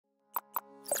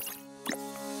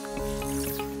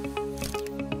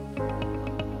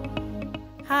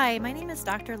Hi, my name is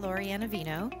Dr. Lorianne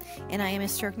Avino, and I am a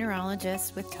stroke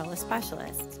neurologist with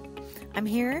TeleSpecialists. I'm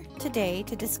here today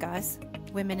to discuss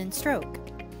women and stroke.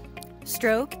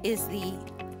 Stroke is the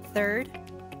third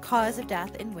cause of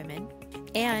death in women,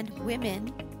 and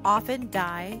women often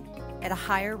die at a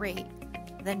higher rate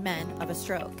than men of a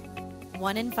stroke.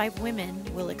 1 in 5 women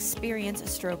will experience a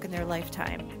stroke in their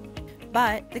lifetime.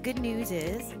 But the good news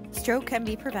is stroke can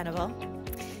be preventable,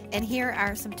 and here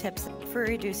are some tips for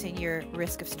reducing your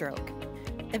risk of stroke.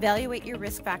 Evaluate your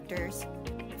risk factors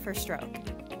for stroke.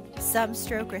 Some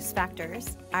stroke risk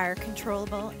factors are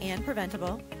controllable and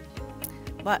preventable,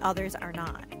 but others are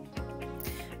not.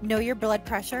 Know your blood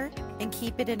pressure and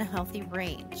keep it in a healthy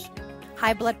range.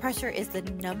 High blood pressure is the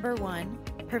 #1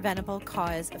 preventable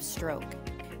cause of stroke.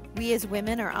 We as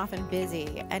women are often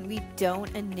busy and we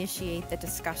don't initiate the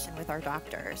discussion with our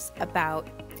doctors about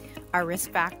our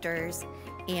risk factors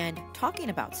and talking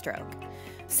about stroke.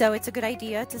 So it's a good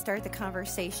idea to start the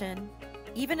conversation,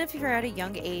 even if you're at a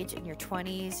young age in your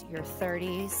 20s, your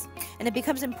 30s, and it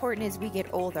becomes important as we get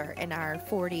older in our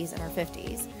 40s and our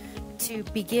 50s to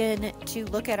begin to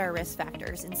look at our risk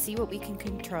factors and see what we can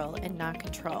control and not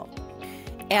control.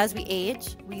 As we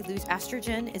age, we lose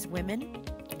estrogen as women,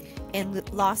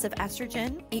 and loss of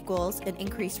estrogen equals an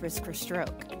increased risk for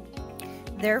stroke.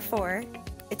 Therefore,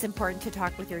 it's important to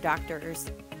talk with your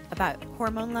doctors about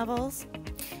hormone levels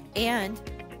and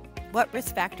what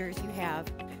risk factors you have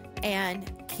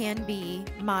and can be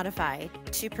modified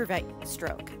to prevent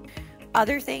stroke.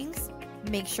 Other things,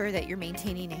 make sure that you're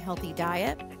maintaining a healthy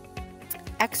diet,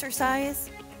 exercise,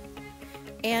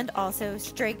 and also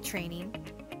strength training.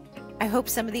 I hope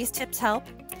some of these tips help,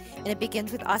 and it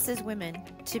begins with us as women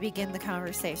to begin the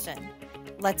conversation.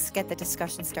 Let's get the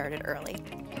discussion started early.